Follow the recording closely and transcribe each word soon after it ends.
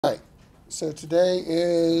So today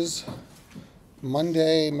is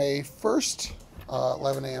Monday, May 1st,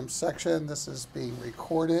 11 a.m. section. This is being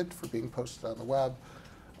recorded for being posted on the web.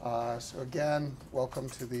 So again, welcome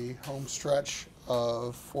to the home stretch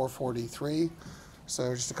of 443.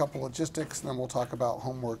 So just a couple logistics, and then we'll talk about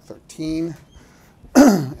homework 13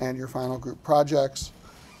 and your final group projects.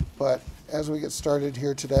 But as we get started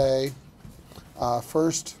here today,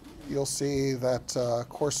 first, you'll see that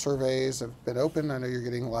course surveys have been open. I know you're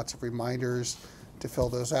getting lots of reminders to fill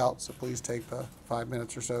those out, so please take the 5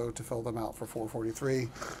 minutes or so to fill them out for 443.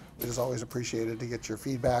 It is always appreciated to get your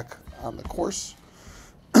feedback on the course.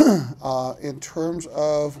 In terms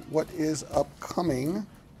of what is upcoming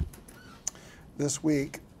this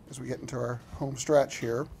week, as we get into our home stretch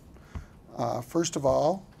here, first of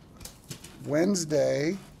all,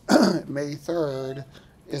 Wednesday, May 3rd,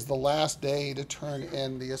 is the last day to turn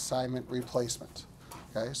in the assignment replacement.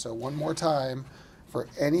 Okay, so one more time, for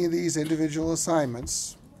any of these individual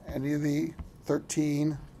assignments, any of the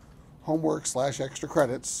 13 homework / extra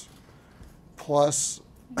credits, plus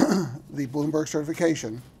the Bloomberg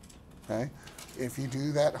certification, okay, if you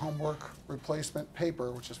do that homework replacement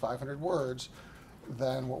paper, which is 500 words,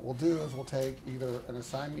 then what we'll do is we'll take either an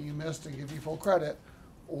assignment you missed and give you full credit,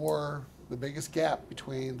 or the biggest gap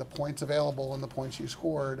between the points available and the points you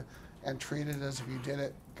scored, and treat it as if you did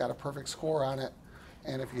it, got a perfect score on it,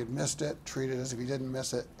 and if you had missed it, treat it as if you didn't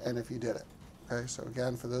miss it, and if you did it. Okay, so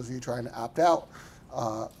again, for those of you trying to opt out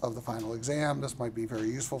of the final exam, this might be very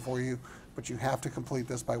useful for you, but you have to complete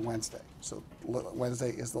this by Wednesday. So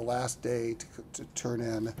Wednesday is the last day to turn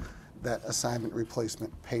in that assignment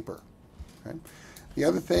replacement paper. Okay? The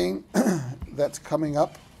other thing that's coming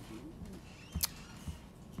up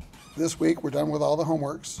this week, we're done with all the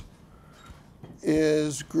homeworks,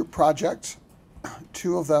 is group project,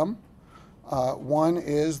 2 of them. One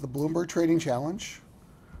is the Bloomberg Trading Challenge.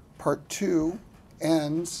 Part 2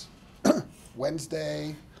 ends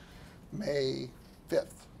Wednesday, May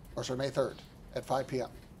 3rd at 5 p.m.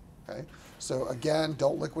 Okay? So again,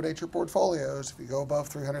 don't liquidate your portfolios. If you go above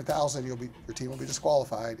 300,000, your team will be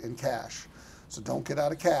disqualified in cash. So don't get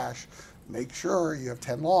out of cash. Make sure you have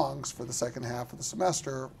 10 longs for the second half of the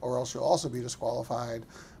semester, or else you'll also be disqualified.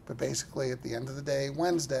 But basically, at the end of the day,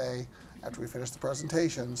 Wednesday, after we finish the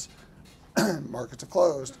presentations, markets are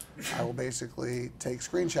closed, I will basically take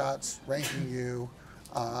screenshots ranking you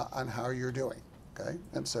on how you're doing. Okay?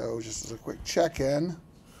 And so just as a quick check-in,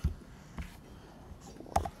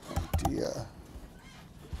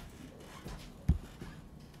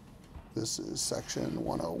 this is section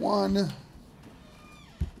 101.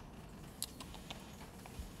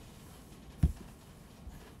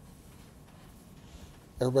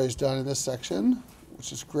 Everybody's done in this section,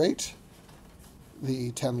 which is great.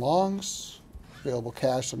 The 10 longs, available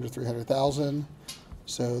cash under 300,000.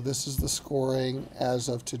 So this is the scoring as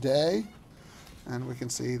of today. And we can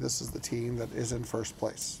see this is the team that is in first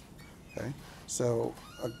place. Okay, so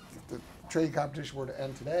if the trading competition were to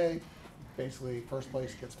end today, basically first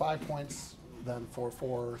place gets 5 points, then 4,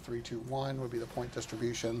 4, 3, 2, 1 would be the point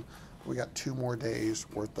distribution. We got 2 more days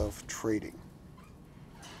worth of trading.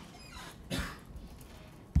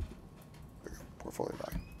 Portfolio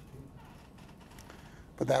value.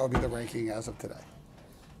 But that would be the ranking as of today.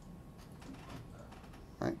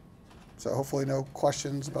 Right? So hopefully no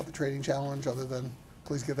questions about the trading challenge, other than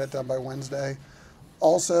please get that done by Wednesday.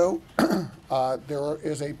 Also, there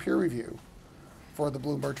is a peer review for the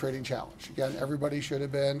Bloomberg Trading Challenge. Again, everybody should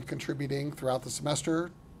have been contributing throughout the semester.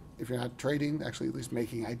 If you're not trading, actually at least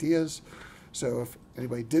making ideas. So if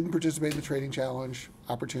anybody didn't participate in the trading challenge,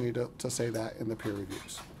 opportunity to say that in the peer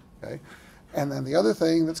reviews. Okay? And then the other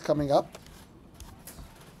thing that's coming up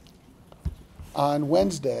on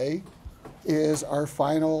Wednesday is our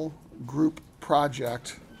final group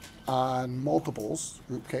project on multiples,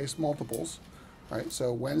 group case multiples. Right?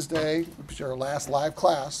 So Wednesday, which is our last live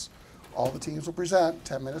class, all the teams will present,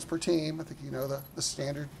 10 minutes per team. I think you know the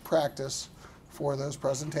standard practice for those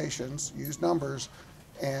presentations. Use numbers.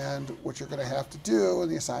 And what you're going to have to do,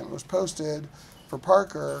 and the assignment was posted for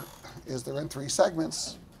Parker, is they're in 3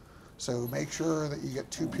 segments. So make sure that you get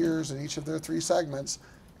 2 peers in each of their 3 segments,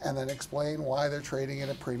 and then explain why they're trading at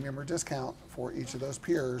a premium or discount for each of those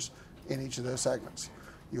peers in each of those segments.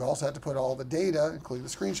 You also have to put all the data, including the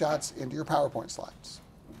screenshots, into your PowerPoint slides.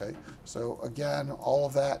 Okay? So again, all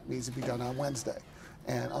of that needs to be done on Wednesday.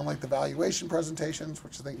 And unlike the valuation presentations,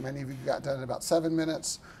 which I think many of you got done in about 7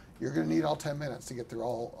 minutes, you're going to need all 10 minutes to get through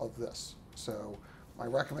all of this. So my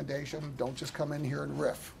recommendation, don't just come in here and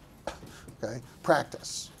riff. Okay?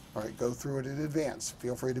 Practice. All right, go through it in advance.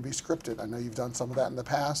 Feel free to be scripted. I know you've done some of that in the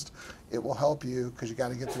past. It will help you because you got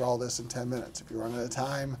to get through all this in 10 minutes. If you're running out of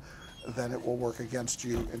time, then it will work against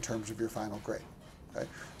you in terms of your final grade. Okay?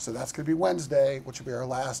 So that's going to be Wednesday, which will be our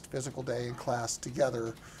last physical day in class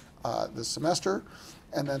together this semester.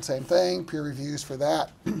 And then same thing, peer reviews for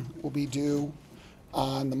that will be due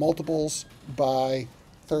on the multiples by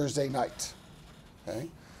Thursday night. Okay?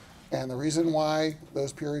 And the reason why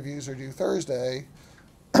those peer reviews are due Thursday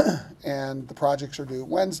and the projects are due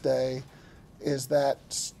Wednesday is that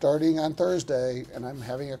starting on Thursday, and I'm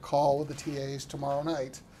having a call with the TAs tomorrow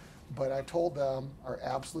night, but I told them our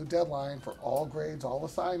absolute deadline for all grades, all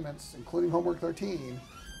assignments, including homework 13,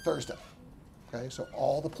 Thursday. Okay, so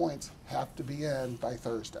all the points have to be in by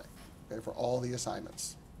Thursday, okay, for all the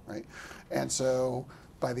assignments, right? And so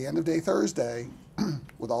by the end of day Thursday,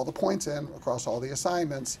 with all the points in across all the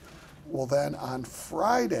assignments, we'll then on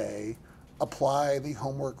Friday apply the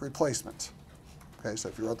homework replacement. Okay, so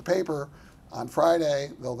if you wrote the paper, on Friday,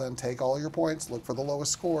 they'll then take all your points, look for the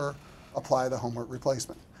lowest score, apply the homework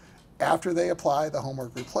replacement. After they apply the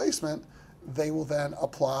homework replacement, they will then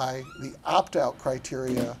apply the opt-out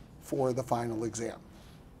criteria for the final exam.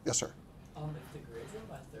 Yes, sir? If the grades are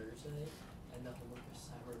by Thursday and the homework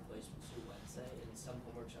assignment replacements due Wednesday and some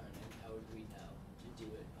homeworks aren't in, how would we know to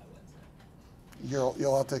do it by Wednesday?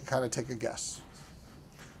 You'll have to kind of take a guess.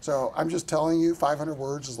 So I'm just telling you, 500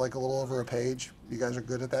 words is like a little over a page. You guys are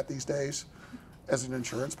good at that these days. As an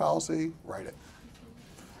insurance policy, write it.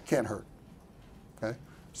 Can't hurt. Okay?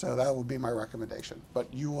 So that would be my recommendation.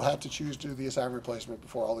 But you will have to choose to do the assignment replacement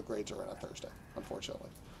before all the grades are in on Thursday, unfortunately.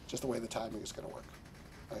 Just the way the timing is going to work.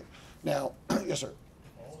 Right? Now, yes, sir?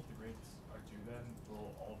 If all of the grades are due then,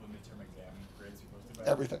 will all of the midterm exam grades be posted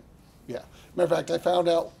by? Everything. Yeah. Matter of fact, I found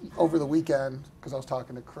out over the weekend, because I was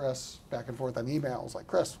talking to Chris back and forth on email. I was like,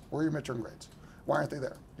 Chris, where are your midterm grades? Why aren't they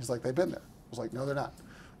there? He's like, they've been there. I was like, no, they're not.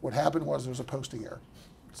 What happened was there was a posting error.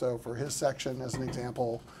 So for his section, as an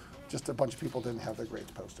example, just a bunch of people didn't have their grades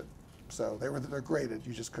posted. So they're graded,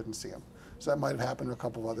 you just couldn't see them. So that might have happened to a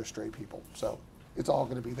couple of other stray people. So it's all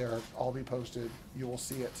going to be there, all be posted. You will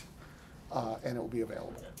see it, and it will be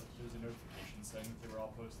available. Okay. There's a notification saying that they were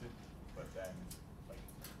all posted, but then, like,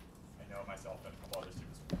 I know myself and a couple other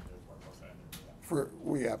students weren't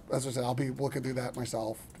posted. Yeah, as I said, I'll be looking through that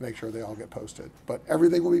myself to make sure they all get posted. But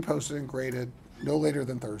everything will be posted and graded no later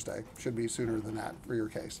than Thursday. Should be sooner than that for your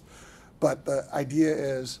case. But the idea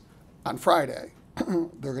is on Friday,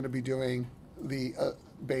 they're going to be doing the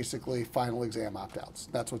basically final exam opt-outs.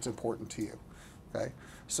 That's what's important to you. Okay,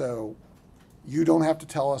 so you don't have to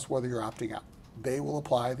tell us whether you're opting out. They will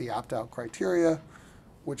apply the opt-out criteria,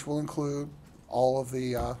 which will include all of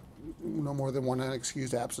the no more than one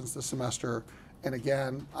unexcused absence this semester. And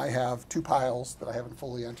again, I have 2 piles that I haven't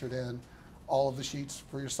fully entered in, all of the sheets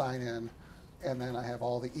for your sign-in, and then I have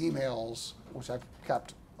all the emails, which I've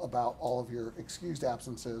kept about all of your excused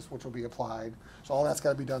absences, which will be applied. So all that's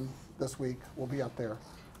got to be done this week, will be up there.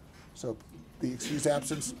 So the excused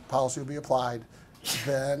absence policy will be applied.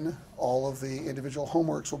 Then all of the individual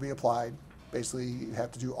homeworks will be applied. Basically, you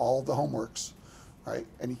have to do all of the homeworks, right?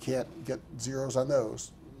 And you can't get zeros on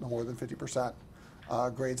those, no more than 50%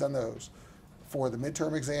 grades on those. For the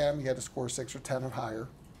midterm exam, you had to score 6 or 10 or higher,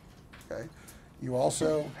 okay? You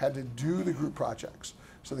also had to do the group projects.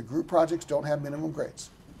 So the group projects don't have minimum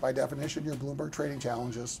grades. By definition, your Bloomberg Trading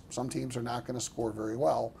Challenges, some teams are not going to score very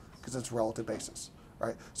well because it's relative basis,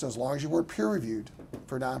 right? So as long as you were peer reviewed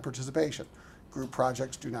for non-participation, group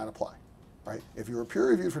projects do not apply, right? If you were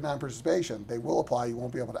peer reviewed for non-participation, they will apply. You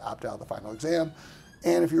won't be able to opt out of the final exam.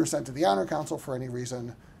 And if you were sent to the Honor Council for any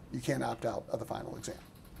reason, you can't opt out of the final exam,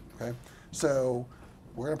 okay? So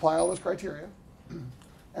we're going to apply all those criteria,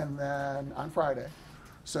 and then on Friday,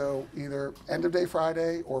 so either end of day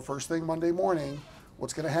Friday or first thing Monday morning,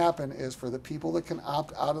 what's going to happen is for the people that can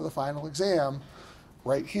opt out of the final exam,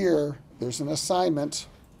 right here, there's an assignment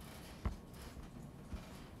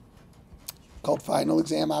called final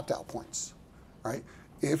exam opt-out points, right?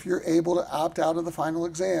 If you're able to opt out of the final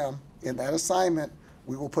exam in that assignment,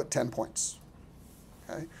 we will put 10 points,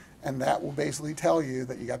 okay? And that will basically tell you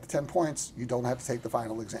that you got the 10 points, you don't have to take the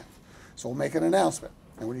final exam. So we'll make an announcement.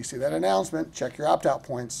 And when you see that announcement, check your opt-out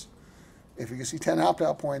points. If you can see 10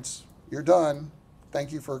 opt-out points, you're done.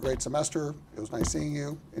 Thank you for a great semester. It was nice seeing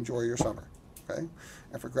you. Enjoy your summer, okay?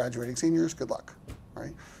 And for graduating seniors, good luck, all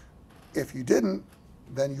right? If you didn't,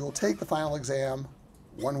 then you'll take the final exam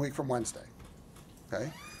 1 week from Wednesday,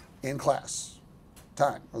 okay? In class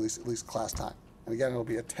time, or at least class time. And again, it'll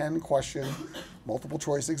be a 10-question multiple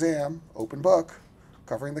choice exam, open book,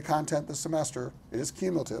 covering the content this semester. It is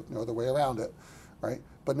cumulative, no other way around it, right?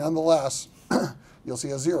 But nonetheless, you'll see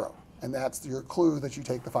a 0, and that's your clue that you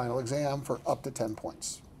take the final exam for up to 10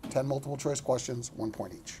 points. 10 multiple choice questions, 1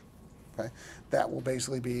 point each, Okay, that will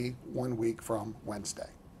basically be 1 week from Wednesday.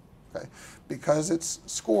 Okay, because it's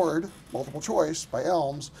scored multiple choice by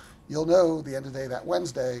ELMS, you'll know the end of the day that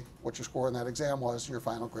Wednesday what your score in that exam was, your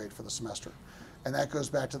final grade for the semester. And that goes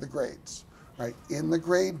back to the grades, right? In the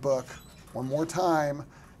grade book, one more time,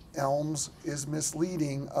 ELMS is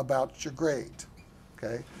misleading about your grade,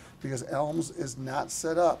 okay? Because ELMS is not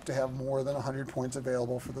set up to have more than 100 points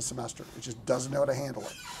available for the semester. It just doesn't know how to handle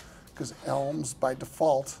it. Because ELMS, by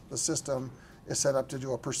default, the system is set up to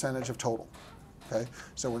do a percentage of total, okay?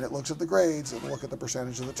 So when it looks at the grades, it'll look at the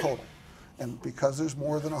percentage of the total. And because there's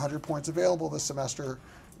more than 100 points available this semester,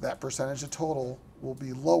 that percentage of total will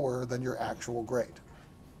be lower than your actual grade,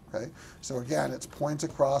 okay? So again, it's points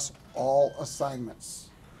across all assignments.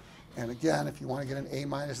 And again, if you want to get an A-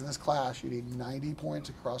 in this class, you need 90 points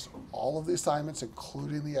across all of the assignments,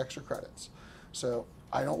 including the extra credits. So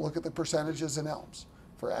I don't look at the percentages in ELMS.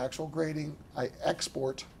 For actual grading, I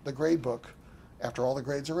export the grade book after all the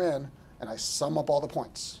grades are in, and I sum up all the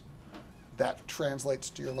points. That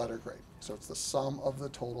translates to your letter grade. So it's the sum of the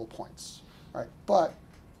total points, right? But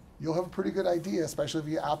you'll have a pretty good idea, especially if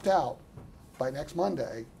you opt out, by next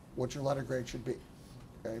Monday, what your letter grade should be,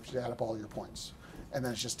 okay? If you add up all your points. And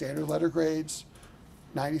then it's just standard letter grades.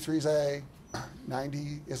 93 is A,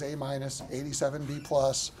 90 is A minus, 87 B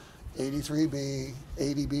plus, 83 B,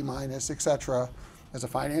 80 B minus, etc. As a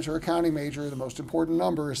finance or accounting major, the most important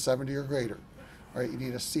number is 70 or greater, right? You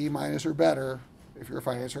need a C minus or better if you're a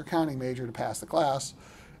finance or accounting major to pass the class.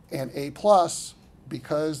 And A plus,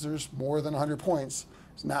 because there's more than 100 points,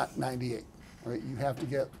 it's not 98, right? You have to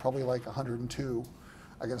get probably like 102.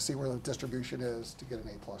 I got to see where the distribution is to get an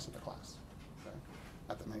A plus in the class. Okay?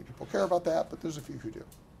 Not that many people care about that, but there's a few who do.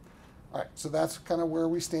 All right, so that's kind of where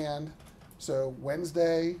we stand. So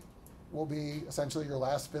Wednesday will be essentially your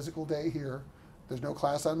last physical day here. There's no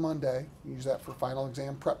class on Monday. You use that for final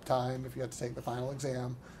exam prep time. If you have to take the final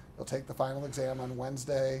exam, you'll take the final exam on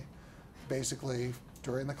Wednesday, basically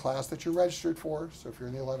during the class that you're registered for. So if you're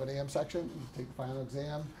in the 11 a.m. section, you take the final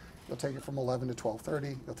exam. You'll take it from 11 to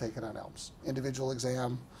 12:30. You'll take it on ELMS. Individual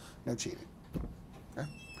exam, no cheating. Okay?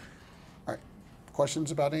 All right.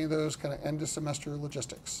 Questions about any of those kind of end of semester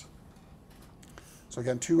logistics? So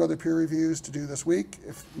again, 2 other peer reviews to do this week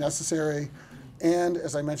if necessary. And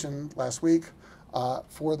as I mentioned last week,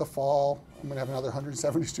 for the fall, I'm going to have another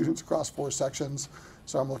 170 students across 4 sections.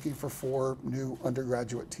 So I'm looking for 4 new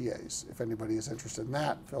undergraduate TAs. If anybody is interested in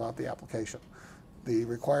that, fill out the application. The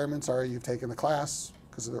requirements are you've taken the class,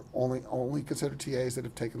 because they're only considered TAs that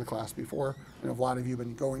have taken the class before. I know a lot of you have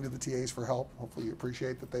been going to the TAs for help. Hopefully you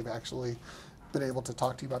appreciate that they've actually been able to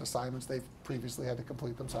talk to you about assignments they've previously had to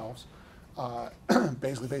complete themselves.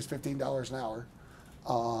 Basically pays $15 an hour,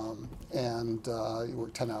 and you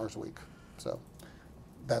work 10 hours a week. So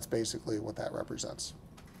that's basically what that represents.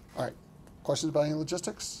 All right, questions about any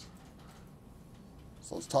logistics?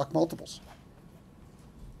 So let's talk multiples.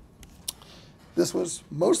 This was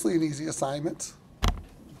mostly an easy assignment,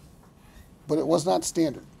 but it was not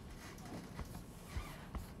standard.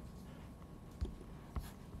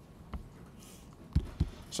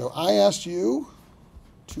 So I asked you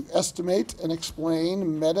to estimate and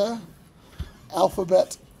explain Meta,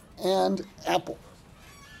 Alphabet, and Apple.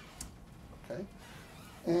 Okay?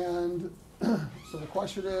 And so the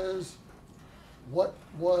question is, what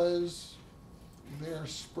was their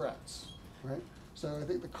spreads, right? So I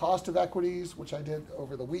think the cost of equities, which I did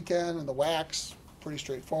over the weekend, and the WACs, pretty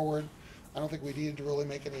straightforward. I don't think we needed to really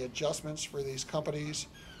make any adjustments for these companies.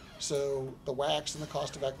 So the WACs and the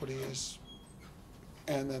cost of equities,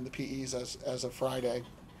 and then the PEs as of Friday,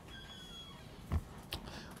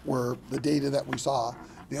 were the data that we saw.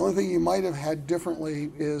 The only thing you might have had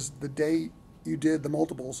differently is the day you did the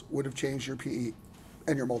multiples would have changed your PE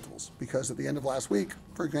and your multiples, because at the end of last week,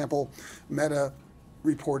 for example, Meta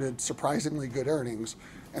reported surprisingly good earnings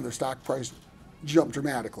and their stock price jumped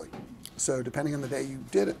dramatically. So depending on the day you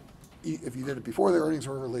did it, if you did it before the earnings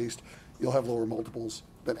were released, you'll have lower multiples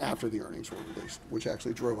than after the earnings were released, which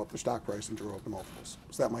actually drove up the stock price and drove up the multiples.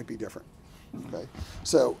 So that might be different. Okay.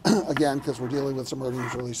 So again, because we're dealing with some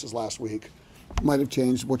earnings releases last week, might have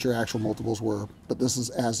changed what your actual multiples were, but this is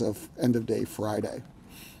as of end of day Friday.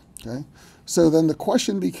 Okay. So then the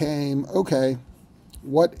question became, okay,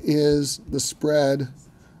 what is the spread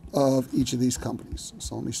of each of these companies?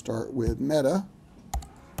 So let me start with Meta.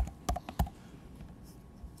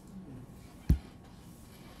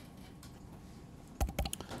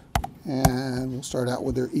 And we'll start out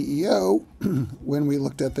with their EEO when we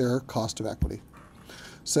looked at their cost of equity.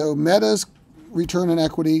 So Meta's return on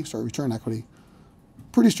equity,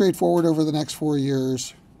 pretty straightforward over the next 4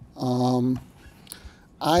 years.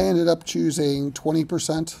 I ended up choosing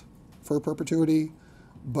 20% for perpetuity,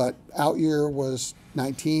 but out year was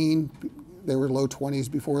 19. They were low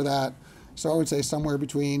 20s before that. So I would say somewhere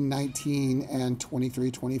between 19 and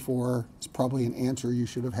 23, 24 is probably an answer you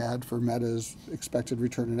should have had for Meta's expected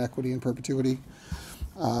return on equity in perpetuity.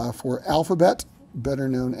 For Alphabet, better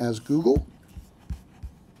known as Google,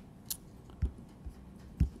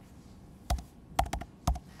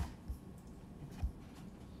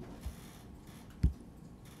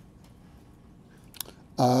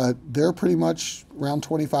 they're pretty much around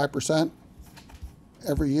 25%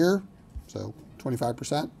 every year, so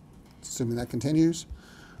 25%, assuming that continues.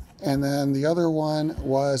 And then the other one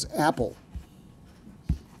was Apple.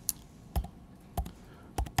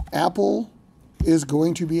 Apple is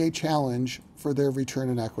going to be a challenge for their return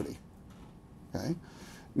on equity. Okay.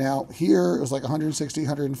 Now here it was like 160,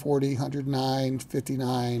 140, 109,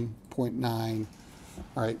 59.9.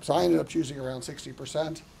 All right, so I ended up choosing around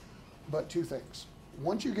 60%, but two things.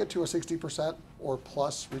 Once you get to a 60% or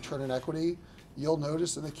plus return on equity, you'll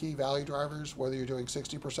notice in the key value drivers, whether you're doing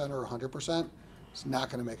 60% or 100%, it's not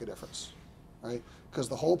going to make a difference, right? Because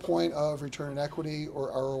the whole point of return on equity or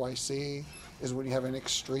ROIC is when you have an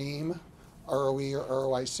extreme ROE or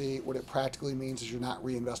ROIC, what it practically means is you're not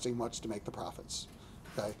reinvesting much to make the profits,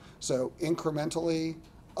 okay? So incrementally,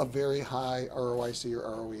 a very high ROIC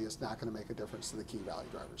or ROE is not going to make a difference to the key value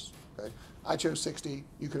drivers, okay? I chose 60,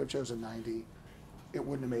 you could have chosen 90. It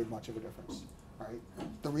wouldn't have made much of a difference, right?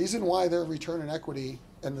 The reason why their return on equity,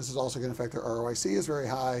 and this is also going to affect their ROIC, is very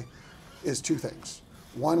high, is two things.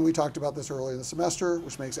 One, we talked about this earlier in the semester,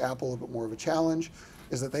 which makes Apple a bit more of a challenge,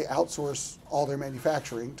 is that they outsource all their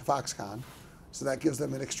manufacturing to Foxconn, so that gives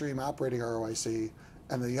them an extreme operating ROIC.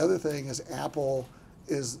 And the other thing is Apple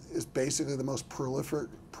is basically the most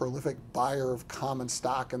prolific buyer of common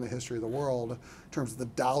stock in the history of the world in terms of the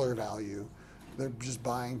dollar value. They're just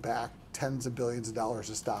buying back tens of billions of dollars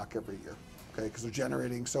of stock every year, okay? Because they're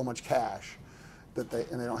generating so much cash that they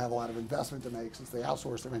don't have a lot of investment to make since they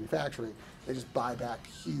outsource their manufacturing. They just buy back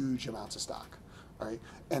huge amounts of stock, right?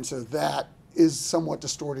 And so that is somewhat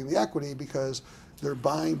distorting the equity because they're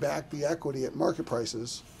buying back the equity at market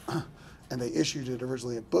prices, and they issued it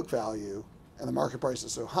originally at book value, and the market price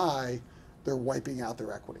is so high, they're wiping out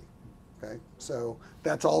their equity, okay? So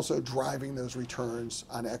that's also driving those returns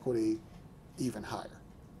on equity even higher,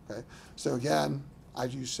 okay? So again,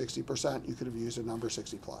 I'd use 60%. You could have used a number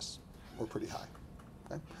 60 plus or pretty high,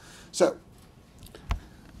 okay? So,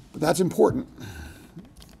 but that's important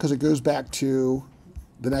because it goes back to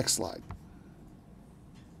the next slide.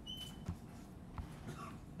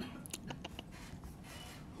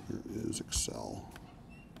 Here is Excel.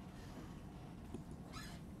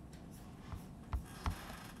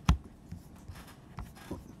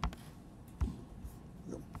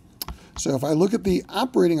 So if I look at the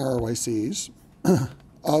operating ROICs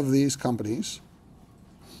of these companies,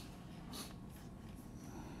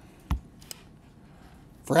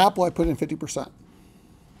 for Apple, I put in 50%.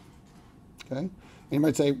 Okay? And you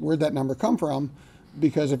might say, where'd that number come from?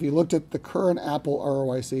 Because if you looked at the current Apple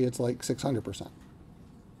ROIC, it's like 600%.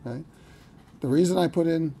 Okay? The reason I put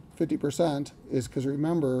in 50% is because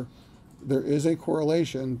remember, there is a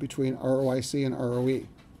correlation between ROIC and ROE.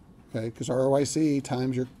 Okay? Because ROIC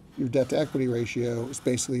times your debt to equity ratio is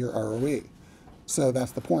basically your ROE. So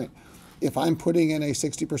that's the point. If I'm putting in a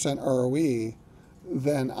 60% ROE,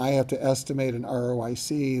 then I have to estimate an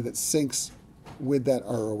ROIC that syncs with that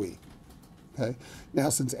ROE. Okay? Now,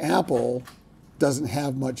 since Apple doesn't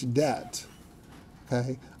have much debt,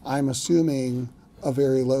 okay, I'm assuming a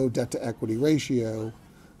very low debt to equity ratio,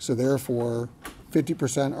 so therefore 50%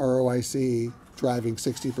 ROIC driving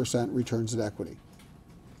 60% returns on equity.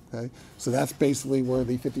 Okay? So that's basically where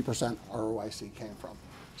the 50% ROIC came from.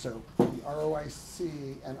 So the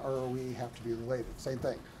ROIC and ROE have to be related. Same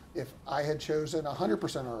thing. If I had chosen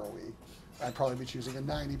 100% ROE, I'd probably be choosing a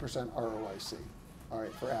 90% ROIC, all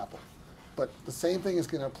right, for Apple. But the same thing is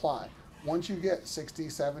going to apply. Once you get 60,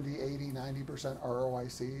 70, 80, 90%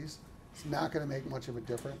 ROICs, it's not going to make much of a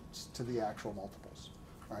difference to the actual multiples,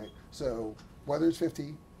 right? So whether it's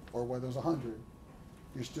 50 or whether it's 100,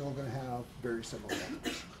 you're still going to have very similar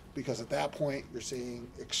multiples. Because at that point, you're seeing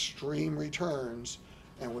extreme returns,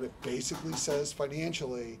 and what it basically says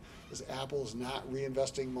financially is Apple is not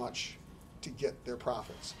reinvesting much to get their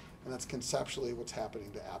profits. And that's conceptually what's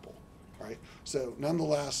happening to Apple, right? So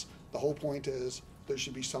nonetheless, the whole point is there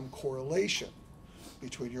should be some correlation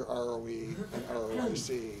between your ROE and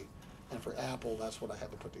ROIC, and for Apple, that's what I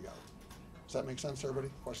had to put together. Does that make sense to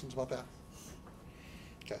everybody? Questions about that?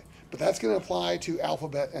 Okay, but that's going to apply to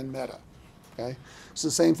Alphabet and Meta. Okay, it's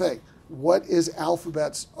the same thing. What is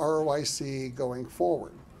Alphabet's ROIC going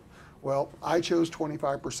forward? Well, I chose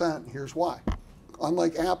 25%. Here's why.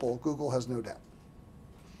 Unlike Apple, Google has no debt.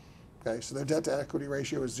 Okay, so their debt to equity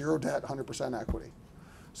ratio is 0 debt, 100% equity.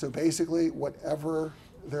 So basically, whatever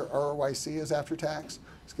their ROIC is after tax,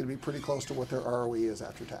 it's going to be pretty close to what their ROE is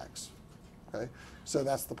after tax. Okay, so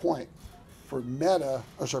that's the point. For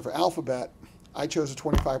for Alphabet, I chose a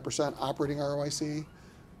 25% operating ROIC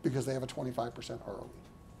because they have a 25% ROE.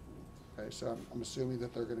 Okay, so I'm assuming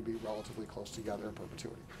that they're going to be relatively close together in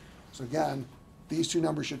perpetuity. So again, these two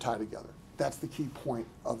numbers should tie together. That's the key point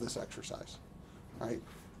of this exercise, right?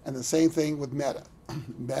 And the same thing with Meta.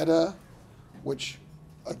 Meta, which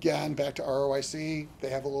again, back to ROIC, they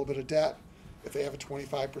have a little bit of debt. If they have a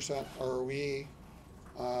 25% ROE,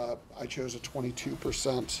 I chose a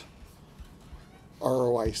 22%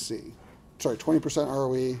 ROIC. Sorry, 20%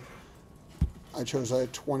 ROE. I chose a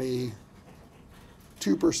 22%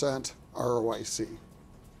 ROIC.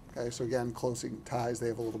 Okay, so again, closing ties, they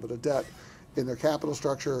have a little bit of debt in their capital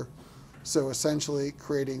structure. So essentially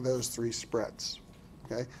creating those three spreads.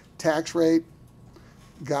 Okay, tax rate,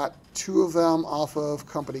 got two of them off of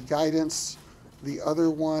company guidance. The other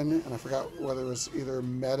one, and I forgot whether it was either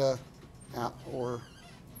Meta or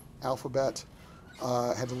Alphabet,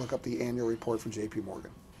 had to look up the annual report from JP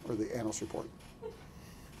Morgan, or the analyst report.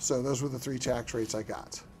 So those were the three tax rates I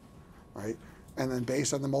got, right? And then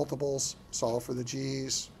based on the multiples, solve for the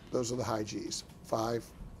G's, those are the high G's.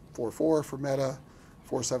 5.44 for Meta,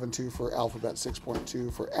 4.72 for Alphabet,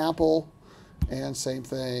 6.2 for Apple, and same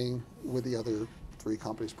thing with the other three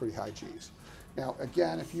companies, pretty high G's. Now,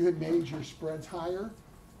 again, if you had made your spreads higher,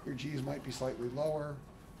 your G's might be slightly lower,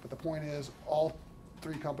 but the point is all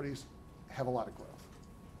three companies have a lot of growth,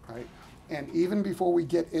 right? And even before we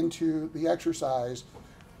get into the exercise,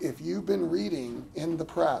 if you've been reading in the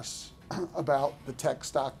press about the tech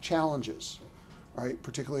stock challenges, right,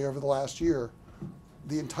 particularly over the last year,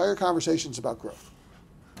 the entire conversation is about growth,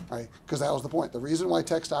 right? Because that was the point. The reason why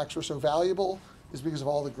tech stocks were so valuable is because of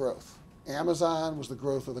all the growth. Amazon was the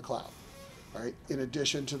growth of the cloud, right? In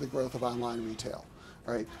addition to the growth of online retail,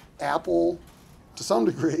 right? Apple, to some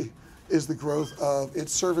degree, is the growth of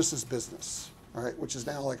its services business, all right, which is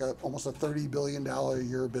now like almost a $30 billion a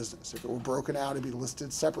year business. If it were broken out, it'd be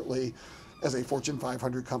listed separately as a Fortune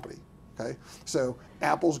 500 company, okay? So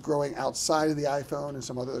Apple's growing outside of the iPhone and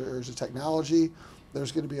some other areas of technology.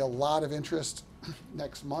 There's going to be a lot of interest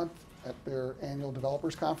next month at their annual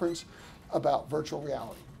developers conference about virtual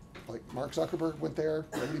reality. Like Mark Zuckerberg went there,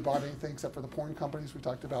 nobody bought anything except for the porn companies. We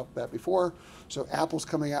talked about that before. So Apple's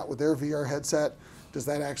coming out with their VR headset. Does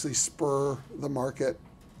that actually spur the market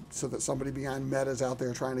so that somebody beyond Meta is out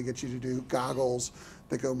there trying to get you to do goggles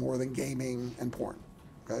that go more than gaming and porn,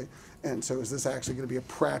 okay? And so is this actually going to be a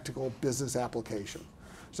practical business application?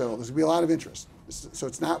 So there's going to be a lot of interest. So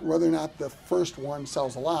it's not whether or not the first one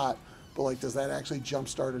sells a lot, but like, does that actually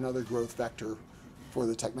jumpstart another growth vector for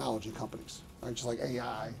the technology companies? Right? Just like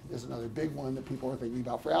AI is another big one that people are thinking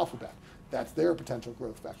about for Alphabet. That's their potential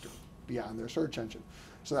growth vector beyond their search engine.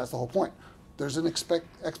 So that's the whole point. There's an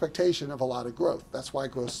expectation of a lot of growth. That's why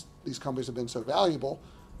these companies have been so valuable.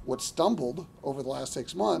 What stumbled over the last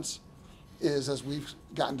 6 months is as we've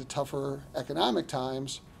gotten to tougher economic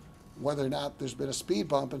times, whether or not there's been a speed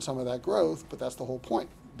bump in some of that growth, but that's the whole point.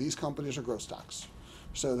 These companies are growth stocks.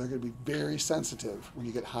 So they're going to be very sensitive when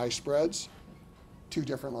you get high spreads to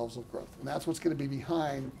different levels of growth. And that's what's going to be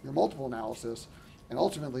behind your multiple analysis and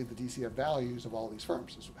ultimately the DCF values of all these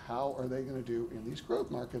firms. Is how are they going to do in these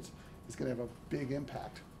growth markets is going to have a big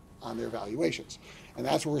impact on their valuations. And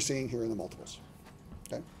that's what we're seeing here in the multiples.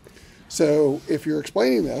 Okay? So if you're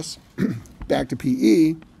explaining this, back to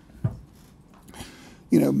PE,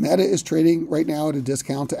 Meta is trading right now at a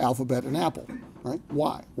discount to Alphabet and Apple, right?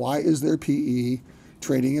 Why? Why is their PE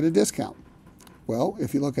trading at a discount? Well,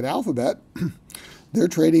 if you look at Alphabet, they're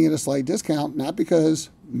trading at a slight discount, not because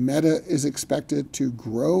Meta is expected to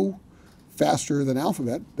grow faster than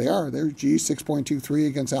Alphabet. They are. They're G 6.23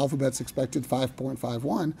 against Alphabet's expected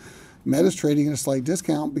 5.51. Meta's trading at a slight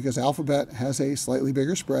discount because Alphabet has a slightly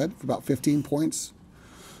bigger spread of about 15 points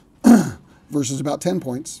versus about 10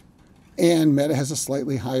 points. And Meta has a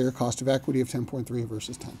slightly higher cost of equity of 10.3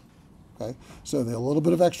 versus 10. Okay? So there's a little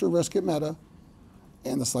bit of extra risk at Meta,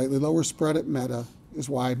 and the slightly lower spread at Meta is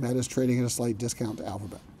why Meta is trading at a slight discount to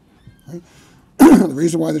Alphabet. Right? The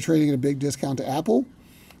reason why they're trading at a big discount to Apple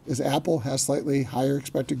is Apple has slightly higher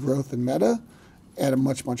expected growth than Meta at a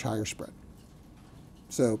much, much higher spread.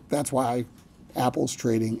 So that's why Apple's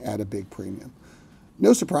trading at a big premium.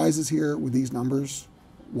 No surprises here with these numbers,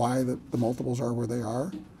 why the multiples are where they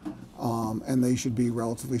are, and they should be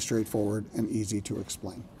relatively straightforward and easy to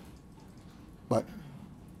explain. But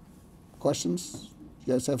questions? You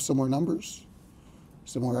You guys have similar numbers?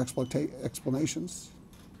 Similar explanations?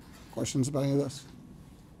 Questions about any of this?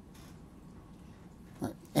 All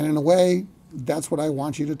right. And in a way, that's what I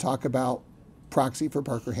want you to talk about, proxy for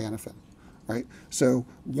Parker Hannifin. Right? So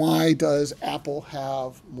why does Apple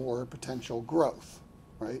have more potential growth?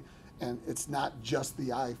 Right? And it's not just the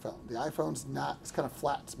iPhone. The iPhone's not, it's kind of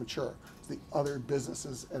flat, it's mature. It's the other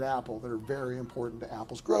businesses at Apple that are very important to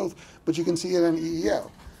Apple's growth, but you can see it in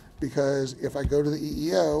EEO. Because if I go to the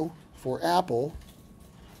EEO for Apple,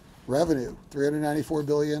 revenue, 394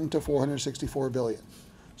 billion to 464 billion.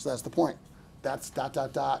 So that's the point. That's ...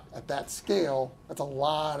 At that scale, that's a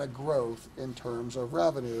lot of growth in terms of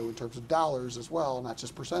revenue, in terms of dollars as well, not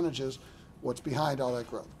just percentages. What's behind all that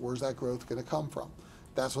growth? Where's that growth going to come from?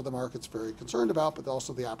 That's what the market's very concerned about, but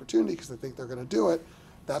also the opportunity because they think they're going to do it.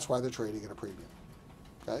 That's why they're trading at a premium.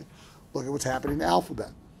 Okay? Look at what's happening to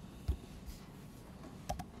Alphabet.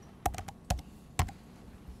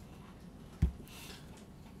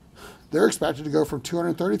 They're expected to go from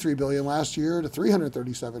 233 billion last year to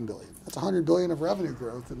 337 billion. That's 100 billion of revenue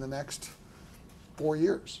growth in the next 4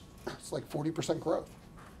 years. It's like 40% growth.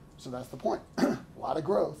 So that's the point. A lot of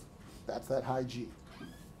growth. That's that high G.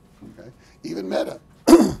 Okay? Even Meta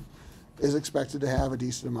is expected to have a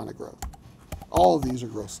decent amount of growth. All of these are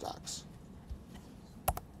growth stocks.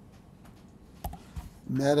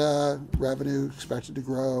 Meta revenue expected to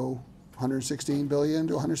grow 116 billion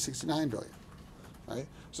to 169 billion. Right?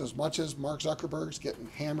 So as much as Mark Zuckerberg's getting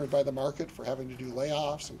hammered by the market for having to do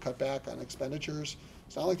layoffs and cut back on expenditures,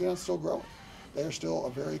 it's not like they're not still growing. They're still a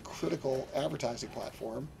very critical advertising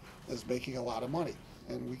platform that's making a lot of money.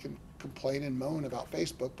 And we can complain and moan about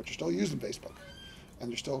Facebook, but you're still using Facebook. And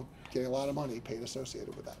you're still getting a lot of money paid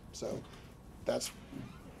associated with that. So that's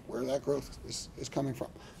where that growth is coming from.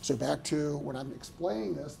 So back to when I'm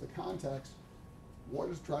explaining this, the context, what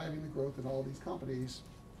is driving the growth in all these companies,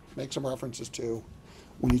 make some references to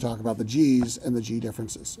when you talk about the G's and the G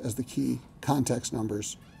differences as the key context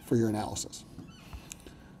numbers for your analysis.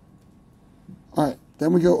 All right,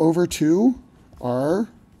 then we go over to our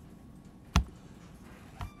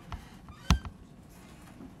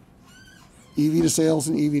EV to sales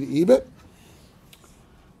and EV to EBIT.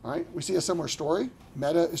 All right, we see a similar story.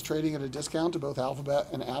 Meta is trading at a discount to both Alphabet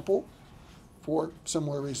and Apple for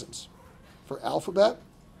similar reasons. For Alphabet,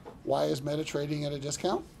 why is Meta trading at a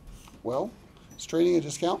discount? Well, it's trading at a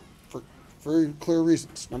discount for very clear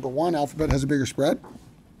reasons. Number one, Alphabet has a bigger spread.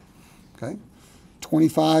 Okay,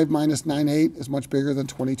 25 minus 9.8 is much bigger than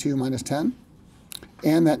 22 minus 10.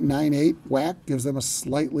 And that 9.8 WACC gives them a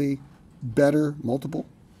slightly better multiple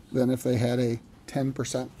than if they had a 10%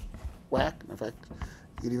 WACC. In fact,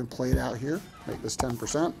 you can even play it out here, make this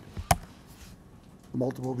 10%. The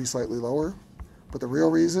multiple will be slightly lower. But the real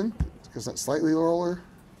reason, because that's slightly lower,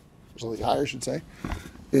 slightly higher, I should say,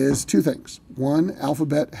 is two things. One,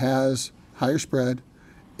 Alphabet has higher spread,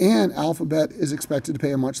 and Alphabet is expected to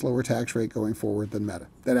pay a much lower tax rate going forward than Meta.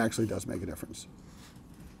 That actually does make a difference.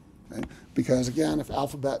 Okay? Because again, if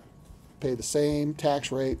Alphabet paid the same tax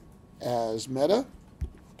rate as Meta,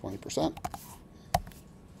 20%,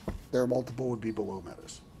 their multiple would be below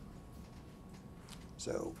Meta's.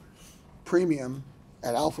 So premium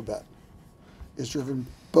at Alphabet is driven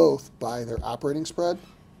both by their operating spread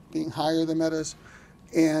being higher than Meta's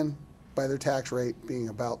and by their tax rate being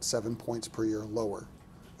about 7 points per year lower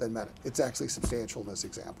than Meta. It's actually substantial in this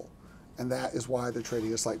example. And that is why they're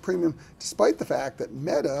trading a slight premium, despite the fact that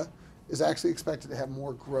Meta is actually expected to have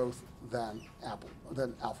more growth than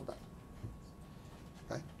Alphabet.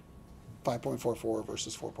 Okay? 5.44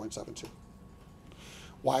 versus 4.72.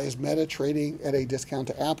 Why is Meta trading at a discount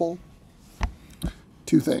to Apple?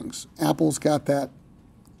 Two things. Apple's got that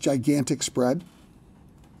gigantic spread.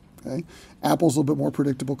 Okay? Apple's a little bit more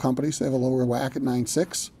predictable company, so they have a lower WACC at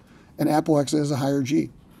 9.6, and Apple actually has a higher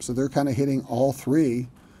G. So they're kind of hitting all three,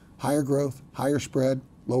 higher growth, higher spread,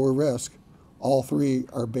 lower risk. All three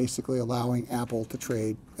are basically allowing Apple to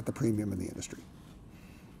trade at the premium in the industry.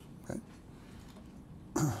 Okay?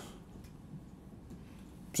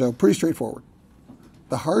 So pretty straightforward.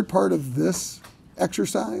 The hard part of this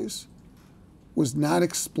exercise was not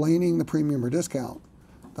explaining the premium or discount.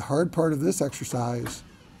 The hard part of this exercise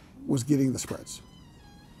was getting the spreads.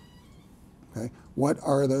 Okay? What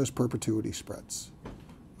are those perpetuity spreads?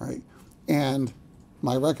 Right? And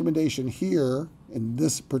my recommendation here in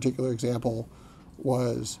this particular example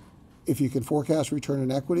was if you can forecast return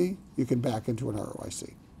on equity, you can back into an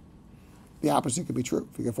ROIC. The opposite could be true.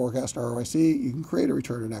 If you can forecast ROIC, you can create a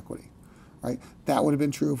return on equity. Right? That would have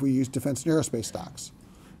been true if we used defense and aerospace stocks,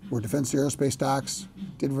 where defense and aerospace stocks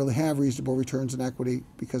didn't really have reasonable returns on equity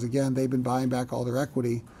because, again, they've been buying back all their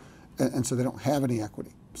equity and so they don't have any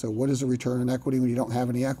equity. So what is a return on equity when you don't have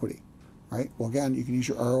any equity, right? Well, again, you can use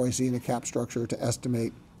your ROIC and a cap structure to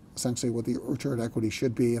estimate essentially what the return on equity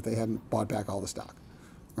should be if they hadn't bought back all the stock,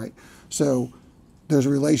 right? So there's a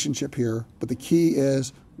relationship here, but the key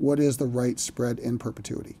is what is the right spread in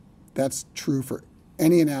perpetuity? That's true for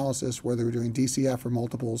any analysis, whether we're doing DCF or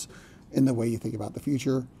multiples, in the way you think about the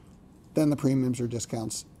future. Then the premiums or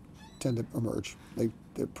discounts tend to emerge.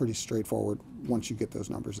 They're pretty straightforward once you get those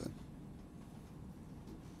numbers in.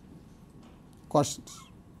 Questions?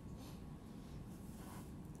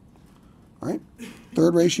 All right.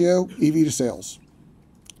 Third ratio, EV to sales.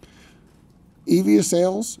 EV to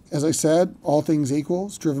sales, as I said, all things equal,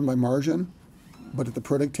 is driven by margin. But if the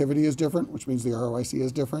productivity is different, which means the ROIC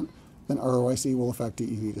is different, then ROIC will affect the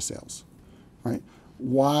EV to sales. Right?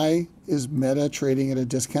 Why is Meta trading at a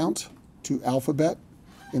discount to Alphabet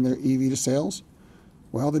in their EV to sales?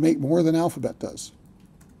 Well, they make more than Alphabet does.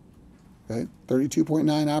 Okay?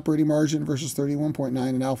 32.9 operating margin versus 31.9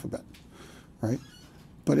 in Alphabet. Right?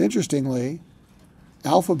 But interestingly,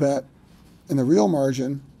 Alphabet in the real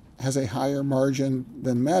margin has a higher margin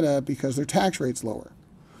than Meta because their tax rate's lower.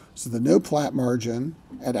 So the no-plat margin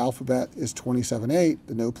at Alphabet is 27.8.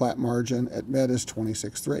 The no-plat margin at Meta is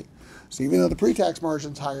 26.3. So even though the pre-tax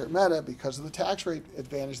margin's higher at Meta, because of the tax rate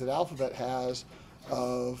advantage that Alphabet has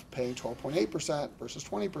of paying 12.8% versus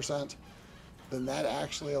 20%, then that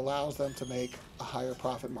actually allows them to make a higher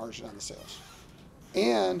profit margin on the sales.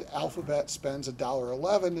 And Alphabet spends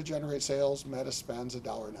 $1.11 to generate sales. Meta spends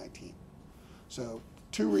 $1.19. So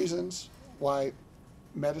two reasons why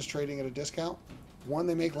Meta's trading at a discount. One,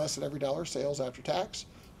 they make less than every dollar sales after tax.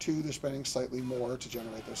 Two, they're spending slightly more to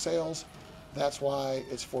generate those sales. That's why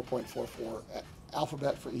it's 4.44 at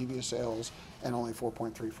Alphabet for EV to sales and only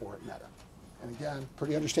 4.34 at Meta. And again,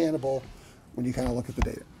 pretty understandable when you kind of look at the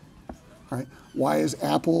data. All right. Why is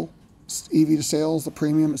Apple EV to sales the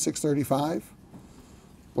premium at 635?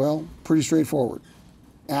 Well, pretty straightforward.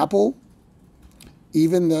 Apple,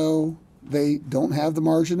 even though they don't have the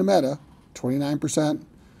margin to Meta, 29%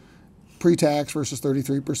 pre-tax versus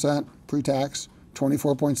 33% pre-tax,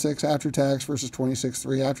 24.6 after tax versus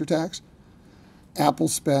 26.3 after tax, Apple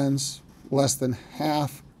spends less than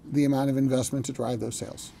half the amount of investment to drive those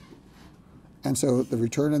sales. And so the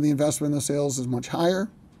return on the investment in those sales is much higher,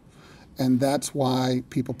 and that's why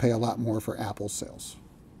people pay a lot more for Apple's sales.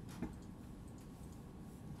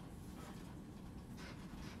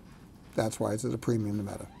 That's why it's at a premium to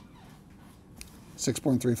Meta.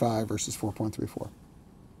 6.35 versus 4.34.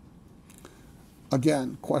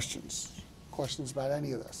 Again, questions. Questions about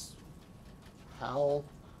any of this. How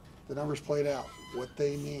the numbers played out, what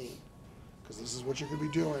they mean. Because this is what you're going to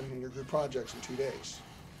be doing in your group projects in 2 days.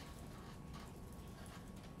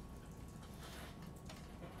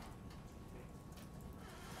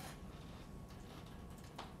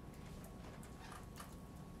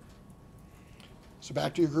 So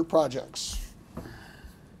back to your group projects.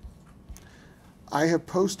 I have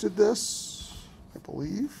posted this, I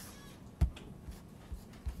believe.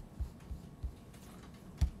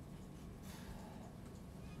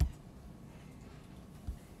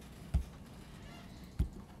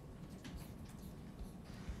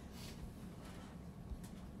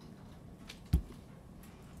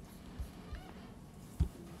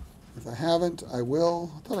 If I haven't, I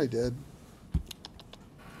will. I thought I did.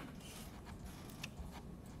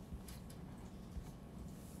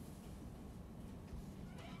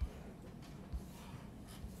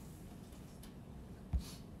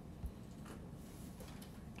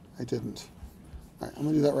 I didn't. All right, I'm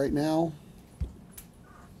going to do that right now.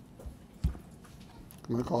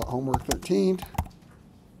 I'm going to call it homework 13.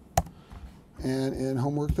 And in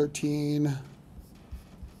homework 13,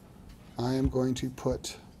 I am going to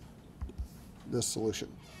put this solution.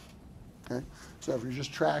 Okay? So if you're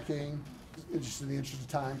just tracking, just in the interest of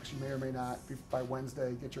time, because you may or may not, by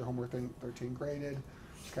Wednesday, get your homework 13 graded.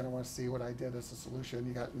 Just kind of want to see what I did as a solution.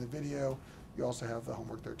 You got it in the video. You also have the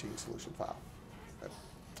homework 13 solution file. Okay?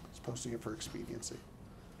 Just posting it for expediency.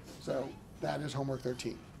 So that is homework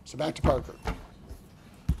 13. So back to Parker.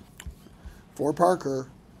 For Parker,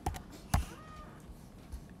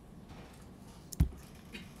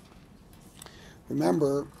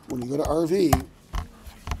 remember, when you go to RV,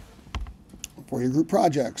 for your group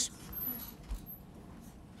projects,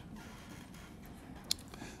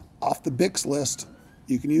 off the BICS list,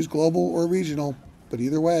 you can use global or regional, but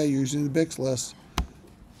either way, you're using the BICS list,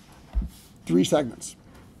 3 segments.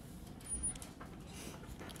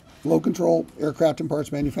 Flow control, aircraft and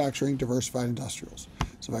parts manufacturing, diversified industrials.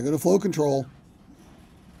 So if I go to flow control,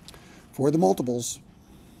 for the multiples,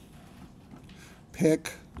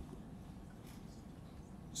 pick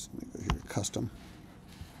So let me go here to custom.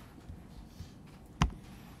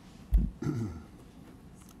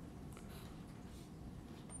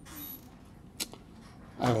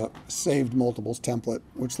 I have a saved multiples template,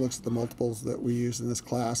 which looks at the multiples that we use in this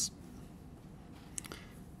class.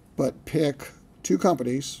 But pick 2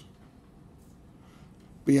 companies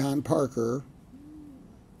beyond Parker,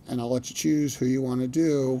 and I'll let you choose who you want to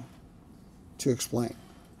do to explain.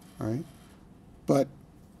 All right? But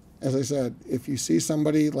as I said, if you see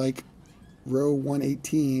somebody like row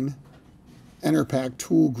 118, Enerpac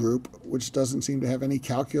Tool Group, which doesn't seem to have any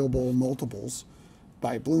calculable multiples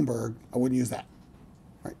by Bloomberg, I wouldn't use that.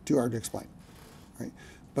 Right? Too hard to explain. Right?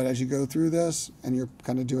 But as you go through this and you're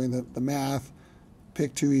kind of doing the math,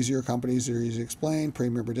 pick 2 easier companies that are easy to explain,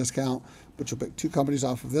 premium or discount, but you'll pick 2 companies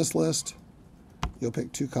off of this list. You'll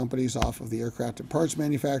pick 2 companies off of the aircraft and parts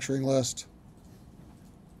manufacturing list.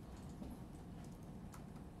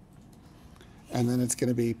 And then it's going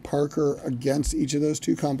to be Parker against each of those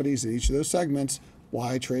 2 companies in each of those segments.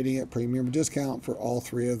 Why trading at premium or discount for all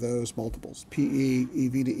 3 of those multiples? PE,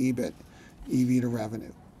 EV to EBIT, EV to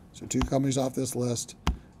revenue. So 2 companies off this list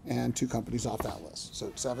and 2 companies off that list.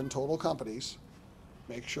 So 7 total companies.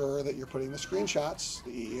 Make sure that you're putting the screenshots,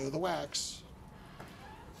 the EEO, the WACs,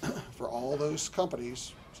 for all those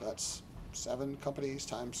companies. So that's 7 companies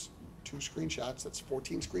times 2 screenshots. That's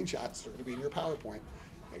 14 screenshots that are going to be in your PowerPoint.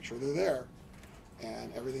 Make sure they're there.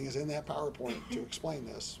 And everything is in that PowerPoint to explain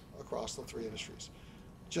this across the 3 industries.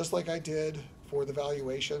 Just like I did for the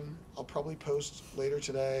valuation, I'll probably post later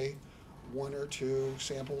today 1 or 2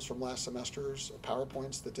 samples from last semester's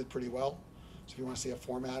PowerPoints that did pretty well. So if you want to see a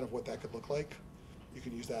format of what that could look like, you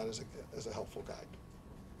can use that as a helpful guide.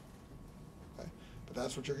 Okay? But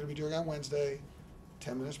that's what you're going to be doing on Wednesday,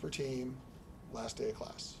 10 minutes per team, last day of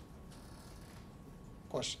class.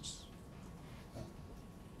 Questions?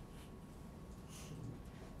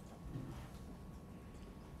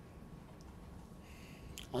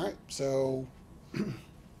 All right, so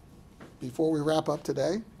before we wrap up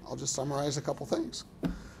today, I'll just summarize a couple things.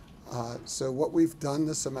 So what we've done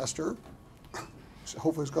this semester,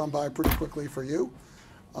 hopefully it's gone by pretty quickly for you.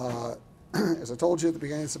 As I told you at the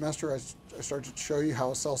beginning of the semester, I started to show you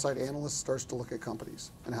how a sell-side analyst starts to look at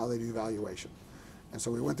companies and how they do valuation. And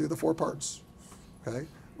so we went through the 4 parts, okay?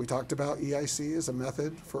 We talked about EIC as a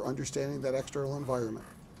method for understanding that external environment.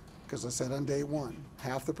 Because I said on day 1,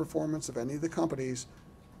 half the performance of any of the companies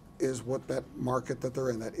is what that market that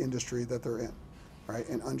they're in, that industry that they're in, right?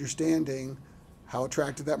 And understanding how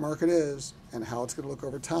attractive that market is and how it's going to look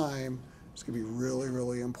over time is going to be really,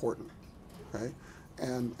 really important, okay?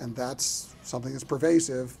 And that's something that's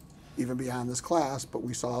pervasive even beyond this class, but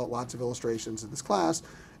we saw lots of illustrations in this class,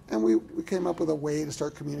 and we came up with a way to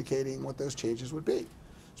start communicating what those changes would be.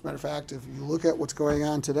 As a matter of fact, if you look at what's going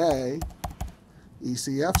on today,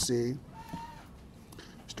 ECFC,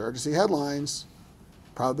 start to see headlines,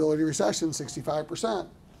 probability of recession, 65%.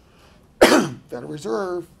 Federal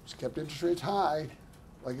Reserve has kept interest rates high,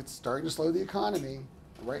 like it's starting to slow the economy.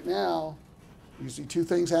 Right now, you see 2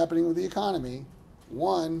 things happening with the economy.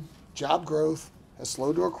 1, job growth has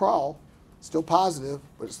slowed to a crawl, still positive,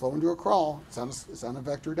 but it's slowing to a crawl. It's on a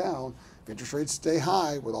vector down. If interest rates stay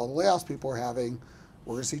high with all the layoffs people are having,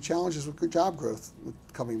 we're going to see challenges with good job growth in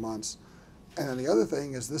the coming months. And then the other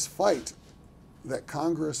thing is this fight that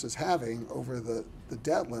Congress is having over the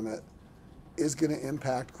debt limit is going to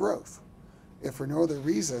impact growth. If for no other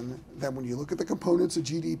reason than when you look at the components of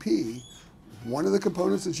GDP, one of the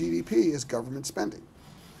components of GDP is government spending.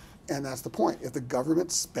 And that's the point. If the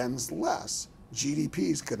government spends less,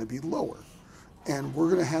 GDP is going to be lower. And we're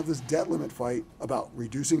going to have this debt limit fight about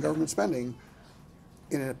reducing government spending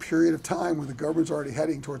in a period of time when the government's already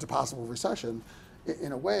heading towards a possible recession.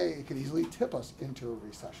 In a way, it could easily tip us into a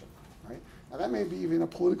recession, right? Now that may be even a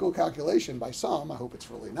political calculation by some. I hope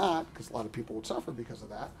it's really not, because a lot of people would suffer because of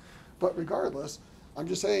that. But regardless, I'm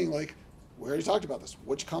just saying, like, we already talked about this.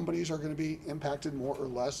 Which companies are going to be impacted more or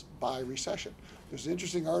less by recession? There's an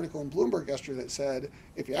interesting article in Bloomberg yesterday that said,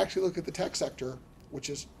 if you actually look at the tech sector, which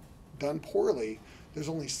is done poorly, there's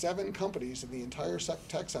only 7 companies in the entire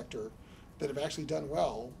tech sector that have actually done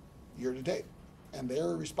well year to date. And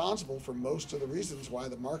they're responsible for most of the reasons why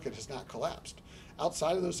the market has not collapsed.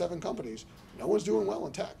 Outside of those 7 companies, no one's doing well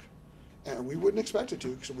in tech. And we wouldn't expect it to,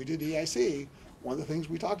 because when we did EIC, one of the things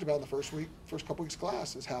we talked about in the first couple weeks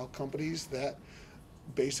class is how companies that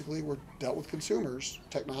basically were dealt with consumers,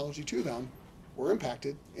 technology to them, were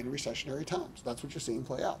impacted in recessionary times. That's what you're seeing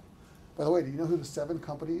play out. By the way, do you know who the 7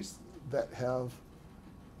 companies that have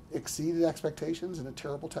exceeded expectations in a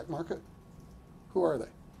terrible tech market? Who are they?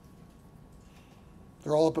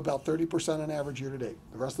 They're all up about 30% on average year to date.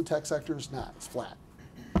 The rest of the tech sector is not. It's flat.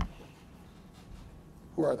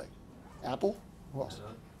 Who are they? Apple? Who else?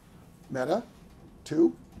 Meta?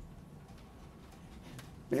 2?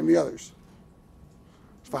 Name the others.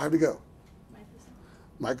 5 to go.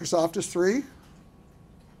 Microsoft is 3.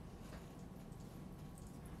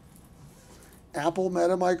 Apple,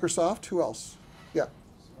 Meta, Microsoft. Who else? Yeah.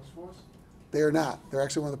 Salesforce? They are not. They're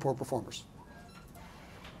actually one of the poor performers.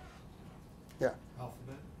 Yeah.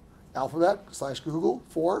 Alphabet? Alphabet / Google,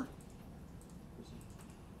 4.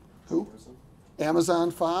 Who?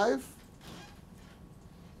 Amazon, 5.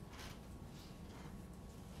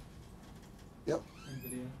 Yep.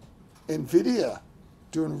 NVIDIA,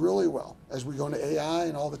 doing really well. As we go into AI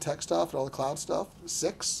and all the tech stuff and all the cloud stuff,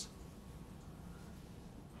 6.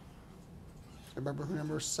 Remember who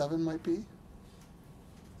number 7 might be?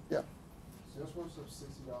 Yeah. Salesforce up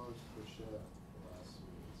 $60 per share the last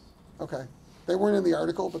 2 weeks. Okay. They weren't in the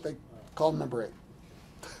article, but they called them number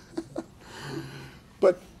 8.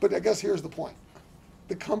 But I guess here's the point.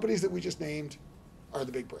 The companies that we just named are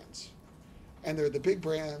the big brands. And they're the big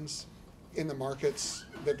brands in the markets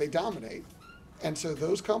that they dominate. And so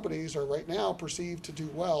those companies are right now perceived to do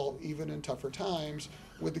well even in tougher times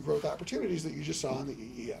with the growth opportunities that you just saw in the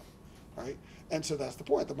EEO, right? And so that's the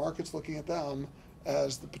point. The market's looking at them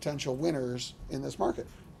as the potential winners in this market.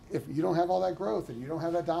 If you don't have all that growth and you don't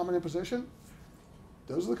have that dominant position,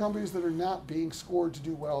 those are the companies that are not being scored to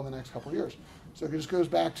do well in the next couple of years. So it just goes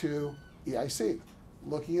back to EIC,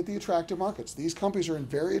 looking at the attractive markets. These companies are in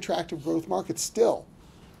very attractive growth markets still,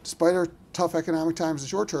 despite our tough economic times in the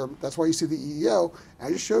short term. That's why you see the EEO. I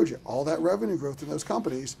just showed you all that revenue growth in those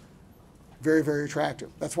companies, very, very attractive.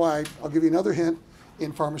 That's why I'll give you another hint.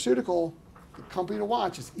 In pharmaceutical, the company to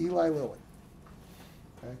watch is Eli Lilly.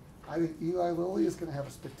 Okay? I think Eli Lilly is going to have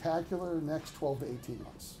a spectacular next 12 to 18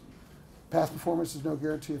 months. Past performance is no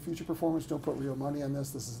guarantee of future performance. Don't put real money on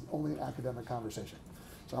this. This is only an academic conversation.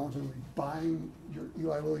 So I want you to be buying your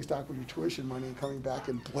Eli Lilly stock with your tuition money and coming back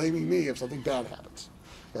and blaming me if something bad happens.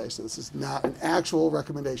 Okay, so this is not an actual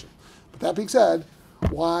recommendation. But that being said,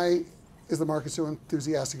 why is the market so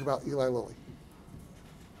enthusiastic about Eli Lilly?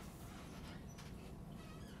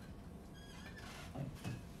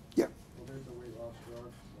 Yeah. Well, there's the weight loss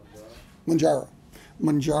drug, Mounjaro.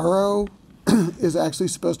 Mounjaro is actually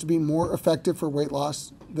supposed to be more effective for weight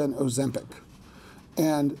loss than Ozempic.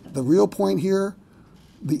 And the real point here,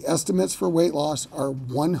 the estimates for weight loss are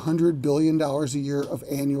 $100 billion a year of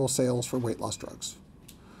annual sales for weight loss drugs.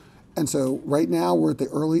 And so right now we're at the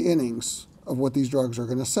early innings of what these drugs are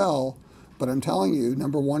going to sell. But I'm telling you,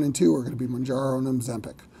 number 1 and 2 are going to be Mounjaro and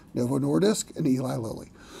Ozempic, Novo Nordisk and Eli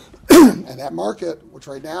Lilly. And that market, which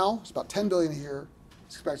right now is about $10 billion a year,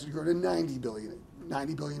 is expected to grow to $90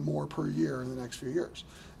 billion more per year in the next few years.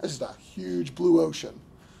 This is a huge blue ocean.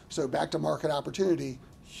 So back to market opportunity,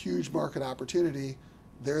 huge market opportunity.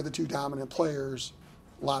 They're the 2 dominant players,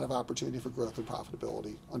 a lot of opportunity for growth and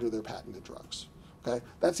profitability under their patented drugs. Okay,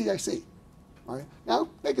 that's EIC. All right, now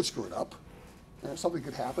they could screw it up. Something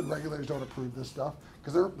could happen. Regulators don't approve this stuff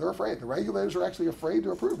because they're afraid. The regulators are actually afraid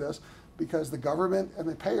to approve this because the government and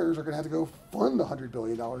the payers are going to have to go fund $100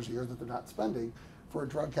 billion a year that they're not spending for a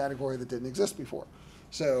drug category that didn't exist before.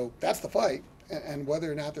 So that's the fight, and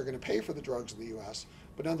whether or not they're going to pay for the drugs in the U.S.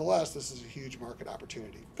 But nonetheless, this is a huge market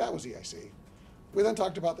opportunity. That was EIC. We then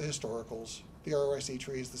talked about the historicals, the ROIC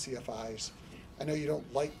trees, the CFIs. I know you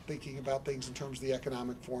don't like thinking about things in terms of the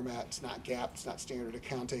economic format. It's not GAAP, it's not standard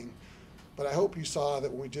accounting. But I hope you saw that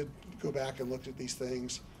when we did go back and looked at these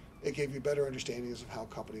things, it gave you better understandings of how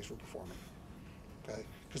companies were performing. Okay?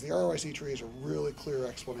 Because the ROIC tree is a really clear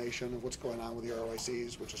explanation of what's going on with the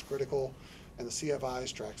ROICs, which is critical, and the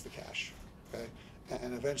CFIs tracks the cash. Okay?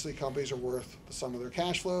 And eventually companies are worth the sum of their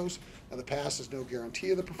cash flows. Now the past is no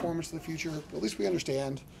guarantee of the performance of the future, but at least we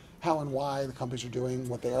understand how and why the companies are doing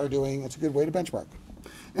what they are doing. It's a good way to benchmark.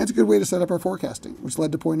 And it's a good way to set up our forecasting, which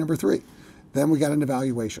led to point number 3. Then we got into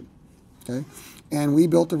valuation. Okay? And we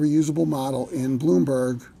built a reusable model in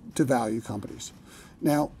Bloomberg to value companies.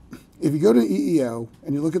 Now, if you go to EEO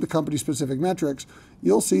and you look at the company-specific metrics,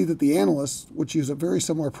 you'll see that the analysts, which use a very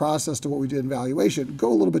similar process to what we did in valuation,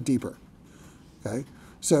 go a little bit deeper. Okay?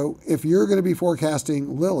 So if you're going to be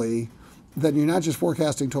forecasting Lilly, then you're not just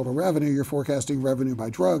forecasting total revenue, you're forecasting revenue by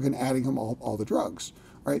drug and adding them all the drugs.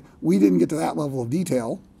 Right? We didn't get to that level of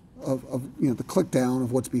detail of the click down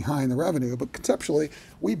of what's behind the revenue, but conceptually,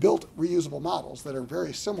 we built reusable models that are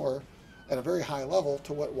very similar at a very high level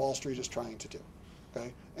to what Wall Street is trying to do.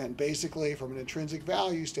 Okay? And basically, from an intrinsic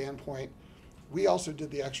value standpoint, we also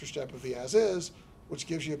did the extra step of the as-is, which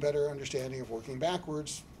gives you a better understanding of working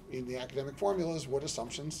backwards in the academic formulas, what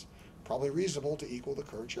assumptions probably reasonable to equal the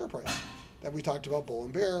current share price. Then we talked about bull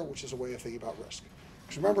and bear, which is a way of thinking about risk.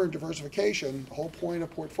 Because remember, in diversification, the whole point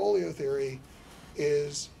of portfolio theory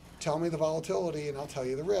is tell me the volatility and I'll tell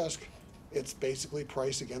you the risk. It's basically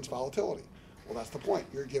price against volatility. Well, that's the point.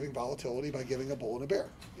 You're giving volatility by giving a bull and a bear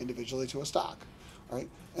individually to a stock, right?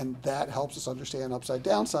 And that helps us understand upside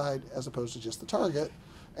downside as opposed to just the target.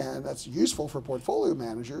 And that's useful for portfolio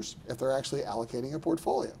managers if they're actually allocating a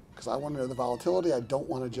portfolio. Because I want to know the volatility. I don't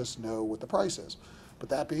want to just know what the price is. But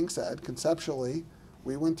that being said, conceptually,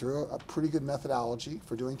 we went through a pretty good methodology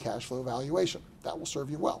for doing cash flow valuation. That will serve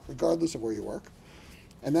you well, regardless of where you work.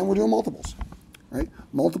 And then we're doing multiples, right?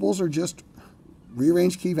 Multiples are just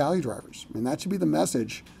rearrange key value drivers. I mean, that should be the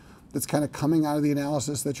message that's kind of coming out of the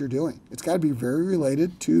analysis that you're doing. It's got to be very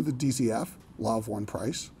related to the DCF, law of one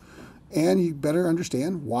price, and you better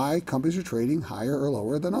understand why companies are trading higher or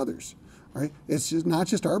lower than others, right? It's just not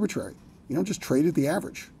just arbitrary. You don't just trade at the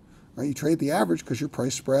average, right? You trade at the average because your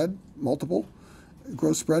price spread multiple,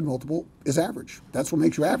 gross spread multiple is average. That's what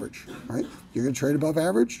makes you average, right? You're going to trade above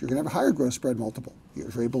average, you're going to have a higher gross spread multiple. You're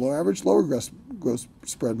going to trade below average, lower gross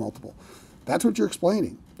spread multiple. That's what you're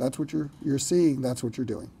explaining. That's what you're seeing. That's what you're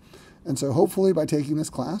doing. And so hopefully by taking this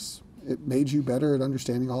class, it made you better at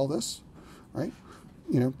understanding all this, right?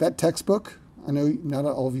 You know, that textbook, I know not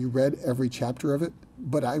all of you read every chapter of it,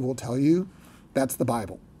 but I will tell you, that's the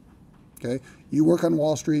Bible, okay? You work on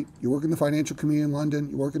Wall Street, you work in the financial community in London,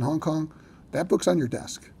 you work in Hong Kong, that book's on your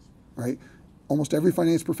desk, right? Almost every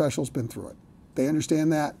finance professional's been through it. They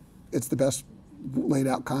understand that. It's the best laid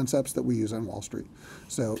out concepts that we use on Wall Street.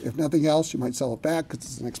 So if nothing else, you might sell it back because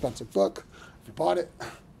it's an expensive book. If you bought it,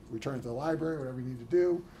 return it to the library, whatever you need to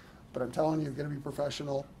do. But I'm telling you, you're going to be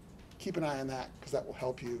professional. Keep an eye on that because that will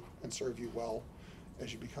help you and serve you well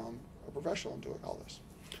as you become a professional in doing all this.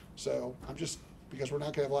 So I'm just, because we're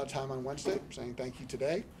not going to have a lot of time on Wednesday, I'm saying thank you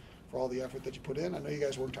today for all the effort that you put in. I know you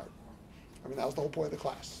guys worked hard. I mean, that was the whole point of the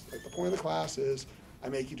class. Like, the point of the class is I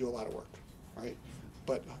make you do a lot of work, right?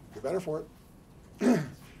 But you're better for it.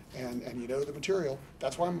 and you know the material.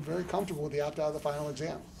 That's why I'm very comfortable with the opt out of the final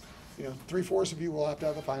exam. You know, 3/4 of you will opt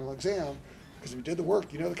out of the final exam because if you did the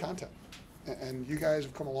work, you know the content. And you guys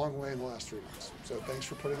have come a long way in the last 3 months. So thanks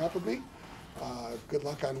for putting up with me. Good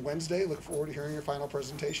luck on Wednesday. Look forward to hearing your final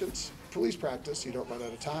presentations. Please practice so you don't run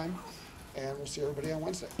out of time. And we'll see everybody on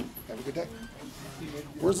Wednesday. Have a good day.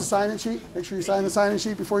 Where's the sign-in sheet? Make sure you sign the sign-in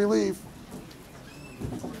sheet before you leave.